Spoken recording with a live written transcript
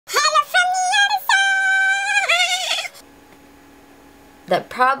That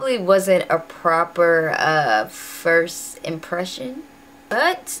probably wasn't a proper first impression,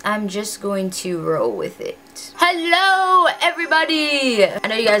 but I'm just going to roll with it. Hello everybody! I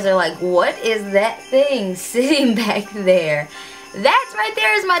know you guys are like, what is that thing sitting back there? That right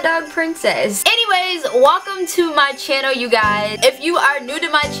there is my dog Princess. Anyways, welcome to my channel, you guys. If you are new to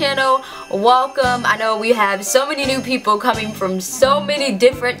my channel, welcome. I know we have so many new people coming from so many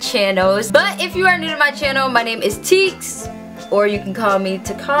different channels, but if you are new to my channel, my name is Teeks, or you can call me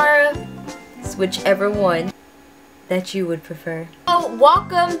Takara. It's whichever one that you would prefer. So,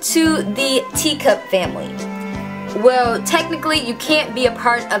 welcome to the Teacup family. Well, technically you can't be a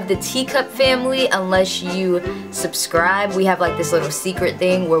part of the Teacup family unless you subscribe. We have like this little secret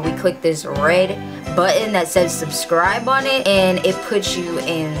thing where we click this red button that says subscribe on it, and it puts you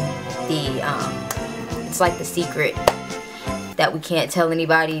in the it's like the secret that we can't tell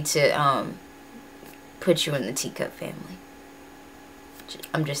anybody to put you in the Teacup family.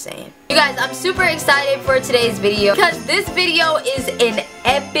 I'm just saying. You guys, I'm super excited for today's video because this video is an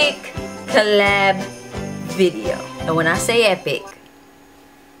epic collab video. And when I say epic,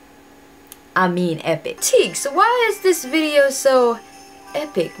 I mean epic. Teeks, why is this video so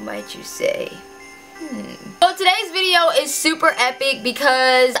epic, might you say? So today's video is super epic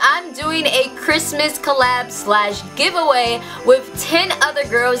because I'm doing a Christmas collab slash giveaway with 10 other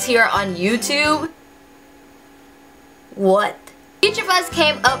girls here on YouTube. What? Each of us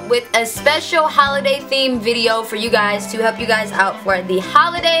came up with a special holiday themed video for you guys to help you guys out for the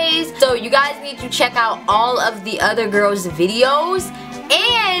holidays. So you guys need to check out all of the other girls' videos.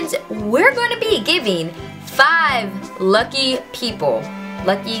 And we're going to be giving 5 lucky people.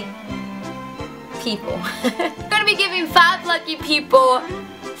 Lucky people. We're going to be giving 5 lucky people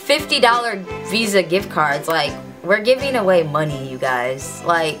 $50 Visa gift cards. Like, we're giving away money, you guys.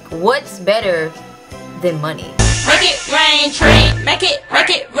 Like, what's better than money? Make it rain, tree. Make it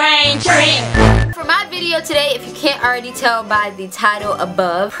rain, tree. For my video today, if you can't already tell by the title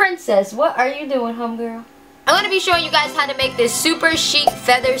above, Princess, what are you doing, homegirl? I'm going to be showing you guys how to make this super chic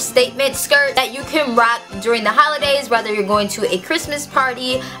feather statement skirt that you can rock during the holidays, whether you're going to a Christmas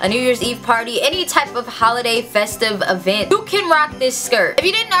party, a New Year's Eve party, any type of holiday festive event. You can rock this skirt. If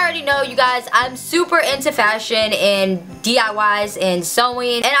you didn't already know, you guys, I'm super into fashion and DIYs and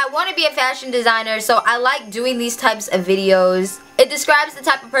sewing, and I want to be a fashion designer, so I like doing these types of videos. It describes the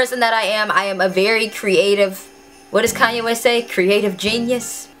type of person that I am. I am a very creative, what does Kanye West say? Creative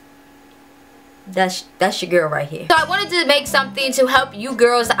genius. That's your girl right here. So I wanted to make something to help you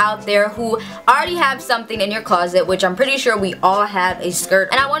girls out there who already have something in your closet, which I'm pretty sure we all have a skirt,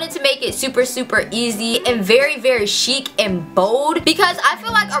 and I wanted to make it super easy and very chic and bold, because I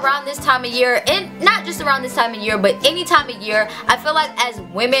feel like around this time of year, and not just around this time of year, but any time of year, I feel like as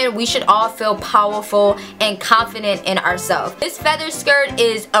women we should all feel powerful and confident in ourselves. This feather skirt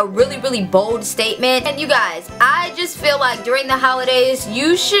is a really bold statement, and you guys, I just feel like during the holidays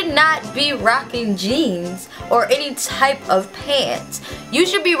you should not be rocking jeans or any type of pants. You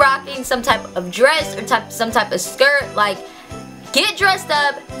should be rocking some type of dress or some type of skirt. Like, get dressed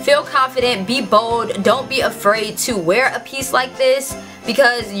up, feel confident, be bold, don't be afraid to wear a piece like this,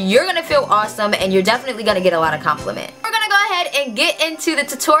 because you're gonna feel awesome and you're definitely gonna get a lot of compliment. We're gonna go ahead and get into the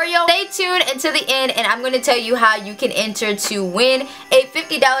tutorial. Stay tuned until the end, and I'm gonna tell you how you can enter to win a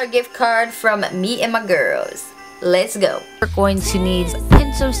 $50 gift card from me and my girls. Let's go. We're going to need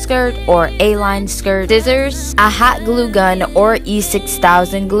pencil skirt or A-line skirt, scissors, a hot glue gun or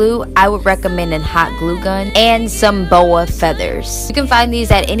E6000 glue. I would recommend a hot glue gun, and some boa feathers. You can find these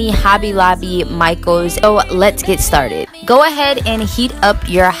at any Hobby Lobby, Michael's. So let's get started. Go ahead and heat up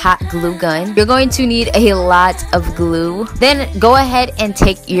your hot glue gun. You're going to need a lot of glue. Then go ahead and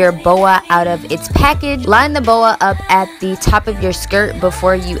take your boa out of its package. Line the boa up at the top of your skirt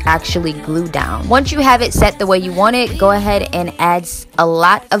before you actually glue down. Once you have it set the way you want it, go ahead and add a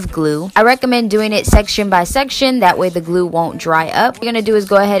lot of glue. I recommend doing it section by section, that way the glue won't dry up. What you're gonna do is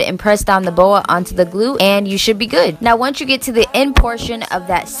go ahead and press down the boa onto the glue, and you should be good. Now once you get to the end portion of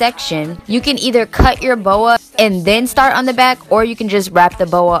that section, you can either cut your boa and then start on the back, or you can just wrap the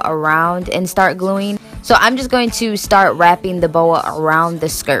boa around and start gluing. So I'm just going to start wrapping the boa around the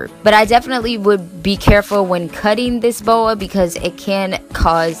skirt. But I definitely would be careful when cutting this boa because it can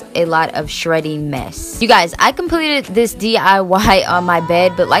cause a lot of shredding mess. You guys, I completed this DIY on my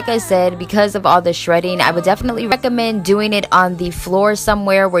bed, but like I said, because of all the shredding, I would definitely recommend doing it on the floor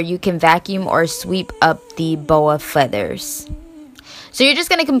somewhere where you can vacuum or sweep up the boa feathers. So you're just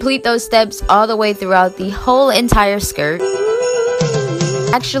going to complete those steps all the way throughout the whole entire skirt.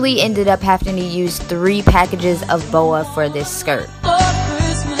 Actually ended up having to use 3 packages of boa for this skirt.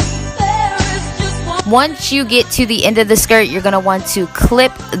 Once you get to the end of the skirt, you're going to want to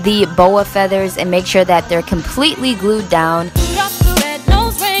clip the boa feathers and make sure that they're completely glued down.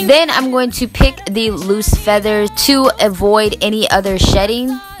 Then I'm going to pick the loose feathers to avoid any other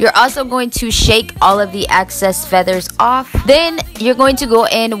shedding. You're also going to shake all of the excess feathers off. Then you're going to go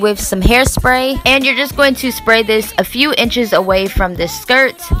in with some hairspray, and you're just going to spray this a few inches away from the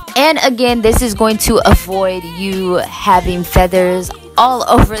skirt. And again, this is going to avoid you having feathers all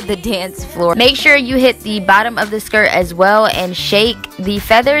over the dance floor. Make sure you hit the bottom of the skirt as well and shake the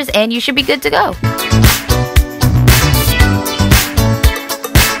feathers, and you should be good to go.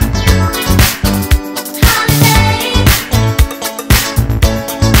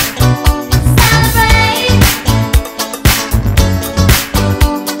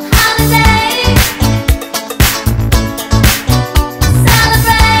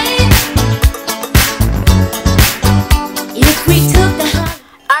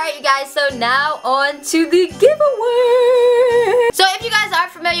 Now on to the giveaway. So if you guys are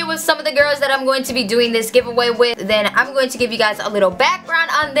familiar with some of the girls that I'm going to be doing this giveaway with, then I'm going to give you guys a little background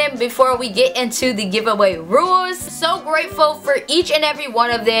on them before we get into the giveaway rules. So grateful for each and every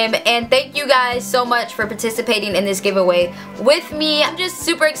one of them, and thank you guys so much for participating in this giveaway with me. I'm just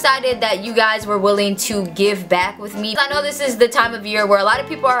super excited that you guys were willing to give back with me. I know this is the time of year where a lot of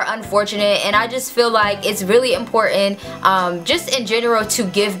people are unfortunate, and I just feel like it's really important just in general to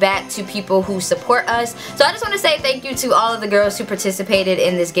give back to people who support us. So I just want to say thank you to all of the girls who participated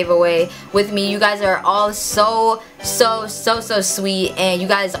in this giveaway with me. You guys are all so sweet, and you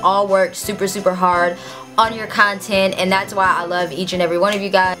guys all worked super hard on your content, and that's why I love each and every one of you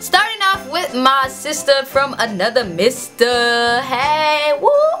guys. Starting off with my sister from another mister. Hey, woo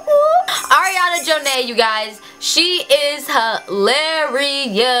woo, Ariana Jonay, you guys. She is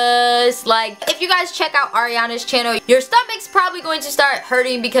hilarious. Like, if you guys check out Ariana's channel, your stomach's probably going to start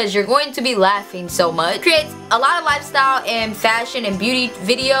hurting because you're going to be laughing so much. Creates a lot of lifestyle and fashion and beauty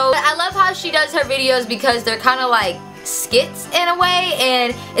videos. I love how she does her videos because they're kind of like skits in a way,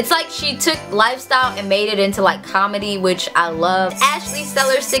 and it's like she took lifestyle and made it into like comedy, which I love. Ashley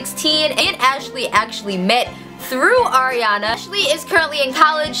Stellar 16, and Ashley actually met through Ariana. Ashley is currently in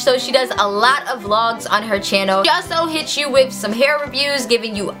college, so she does a lot of vlogs on her channel. She also hits you with some hair reviews,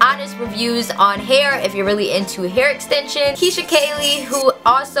 giving you honest reviews on hair if you're really into hair extension. Keisha Kaylee, who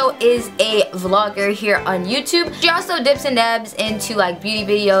also is a vlogger here on YouTube. She also dips and dabs into like beauty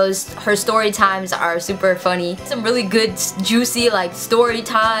videos. Her story times are super funny. Some really good juicy like story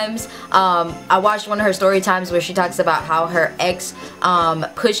times. I watched one of her story times where she talks about how her ex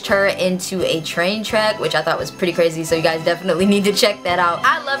pushed her into a train track, which I thought was pretty crazy, so you guys definitely need to check that out.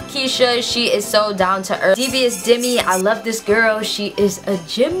 I love Keisha. She is so down to earth. Devious Demi, I love this girl. She is a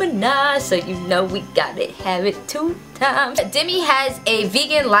Gemini, so you know we gotta have it too. Demi has a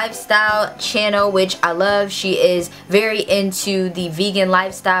vegan lifestyle channel, which I love. She is very into the vegan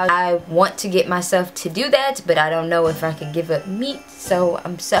lifestyle. I want to get myself to do that, but I don't know if I can give up meat, so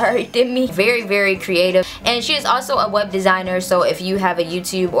I'm sorry, Demi. Very creative, and she is also a web designer, so if you have a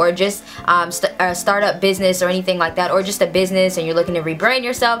YouTube or just a startup business or anything like that, or just a business and you're looking to rebrand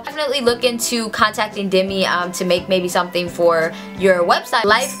yourself, definitely look into contacting Demi to make maybe something for your website.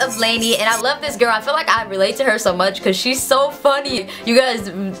 Life of Lainey, and I love this girl. I feel like I relate to her so much because she's so funny. You guys,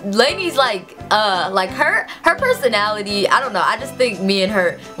 Lainey's like her personality, I don't know, I just think me and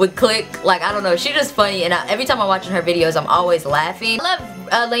her would click. Like, I don't know, she's just funny, and every time I'm watching her videos I'm always laughing. I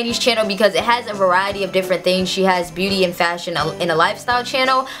love Lainey's channel because it has a variety of different things. She has beauty and fashion in a lifestyle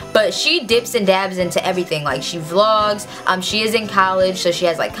channel, but she dips and dabs into everything. Like, she vlogs, she is in college, so she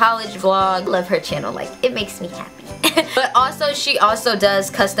has like college vlog. I love her channel, like, it makes me happy. But also, she also does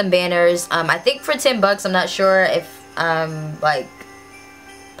custom banners, I think for $10. I'm not sure if like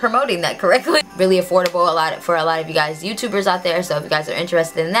promoting that correctly. Really affordable for a lot of you guys YouTubers out there, so if you guys are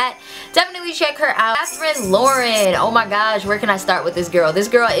interested in that, definitely check her out. Catherine Lauren, oh my gosh, where can I start with this girl? This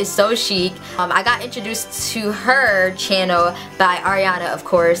girl is so chic. I got introduced to her channel by Ariana, of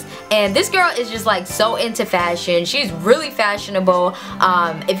course, and this girl is just like so into fashion. She's really fashionable.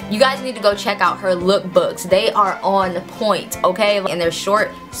 If you guys need to go check out her lookbooks, they are on point, okay? And they're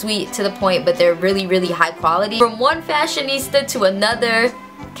short, sweet, to the point, but they're really high quality. From one fashionista to another,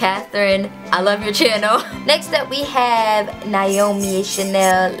 Catherine, I love your channel. Next up we have Naomi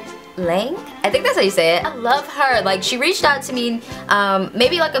Chanel Lang. I think that's how you say it. I love her. Like, she reached out to me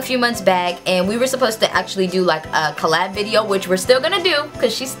maybe like a few months back, and we were supposed to actually do like a collab video, which we're still gonna do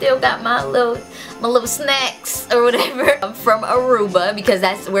because she still got my little snacks or whatever from Aruba, because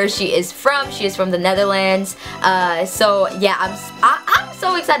that's where she is from. She is from the Netherlands. So yeah, I'm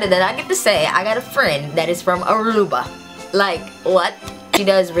so excited that I get to say I got a friend that is from Aruba. Like, what? She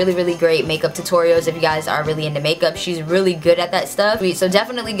does really great makeup tutorials. If you guys are really into makeup, she's really good at that stuff. So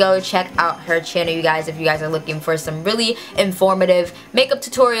definitely go check out her channel, you guys, if you guys are looking for some really informative makeup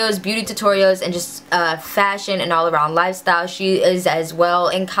tutorials, beauty tutorials, and just fashion and all around lifestyle. She is as well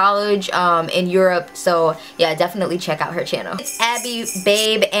in college in Europe, so yeah, definitely check out her channel. It's Abby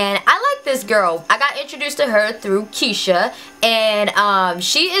Babe, and I like this girl. I got introduced to her through Keisha, and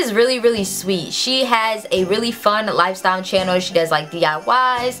she is really sweet. She has a really fun lifestyle channel. She does like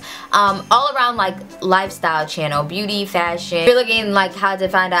DIYs, all around like lifestyle channel, beauty, fashion. If you're looking like how to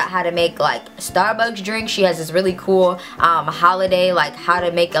find out how to make like Starbucks drinks, she has this really cool holiday, like how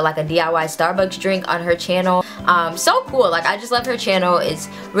to make like a DIY Starbucks drink on her channel. So cool. Like, I just love her channel. It's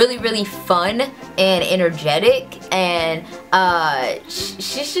really fun and energetic, and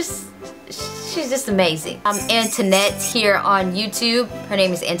she's just amazing. Antoinette here on YouTube. Her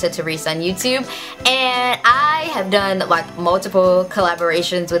name is Anta Teresa on YouTube, and I have done like multiple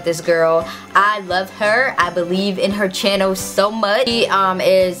collaborations with this girl. I love her. I believe in her channel so much.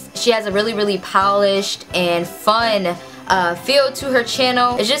 She has a really polished and fun feel to her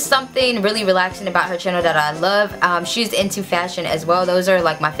channel. It's just something really relaxing about her channel that I love. She's into fashion as well. Those are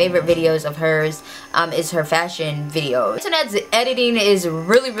like my favorite videos of hers, is her fashion videos. Antoinette's editing is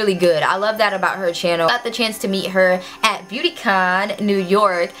really good. I love that about her channel. I got the chance to meet her at BeautyCon New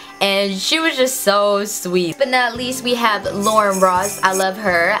York, and she was just so sweet. But not least, we have Lauren Ross. I love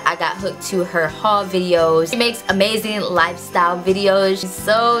her. I got hooked to her haul videos. She makes amazing lifestyle videos. She's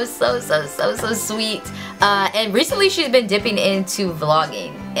so sweet. And recently she's been dipping into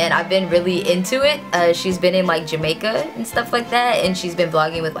vlogging, and I've been really into it. She's been in like Jamaica and stuff like that, and she's been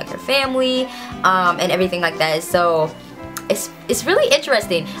vlogging with like her family and everything like that. So it's really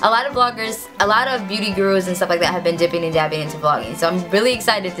interesting. A lot of vloggers, a lot of beauty gurus and stuff like that have been dipping and dabbing into vlogging. So I'm really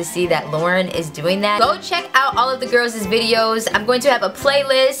excited to see that Lauren is doing that. Go check out all of the girls' videos. I'm going to have a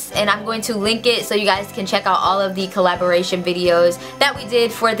playlist, and I'm going to link it so you guys can check out all of the collaboration videos that we did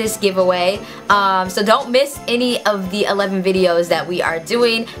for this giveaway. So don't miss any of the 11 videos that we are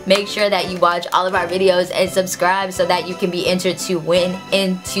doing. Make sure that you watch all of our videos and subscribe so that you can be entered to win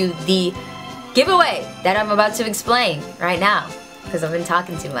into the giveaway that I'm about to explain right now, because I've been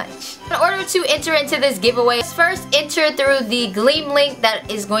talking too much. In order to enter into this giveaway, first enter through the Gleam link that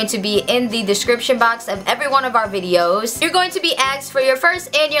is going to be in the description box of every one of our videos. You're going to be asked for your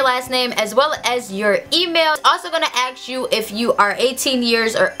first and your last name as well as your email. It's also going to ask you if you are 18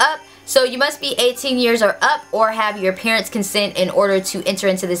 years or up. So you must be 18 years or up or have your parents' consent in order to enter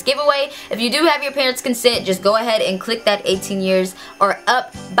into this giveaway. If you do have your parents' consent, just go ahead and click that 18 years or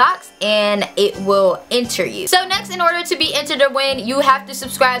up box and it will enter you. So next, in order to be entered to win, you have to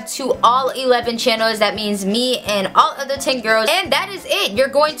subscribe to all 11 channels. That means me and all other 10 girls. And that is it. You're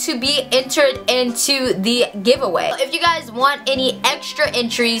going to be entered into the giveaway. If you guys want any extra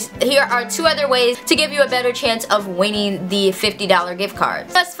entries, here are 2 other ways to give you a better chance of winning the $50 gift card.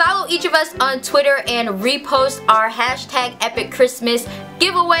 Just follow each of us on Twitter and repost our hashtag Epic Christmas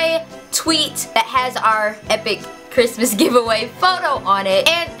giveaway tweet that has our Epic Christmas giveaway photo on it,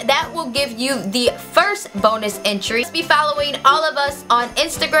 and that will give you the first bonus entry. Just be following all of us on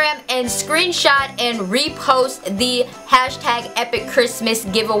Instagram and screenshot and repost the hashtag Epic Christmas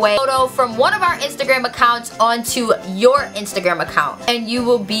giveaway photo from one of our Instagram accounts onto your Instagram account, and you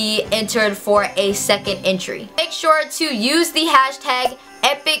will be entered for a second entry. Make sure to use the hashtag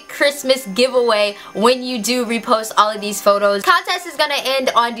Epic Christmas giveaway when you do repost all of these photos. Contest is gonna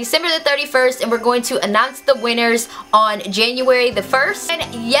end on December the 31st, and we're going to announce the winners on January the 1st.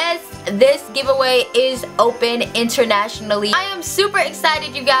 And yes, this giveaway is open internationally. I am super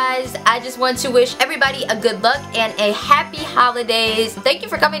excited, you guys. I just want to wish everybody a good luck and a happy holidays. Thank you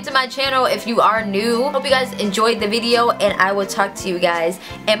for coming to my channel if you are new. Hope you guys enjoyed the video, and I will talk to you guys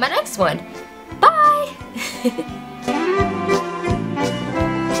in my next one. Bye!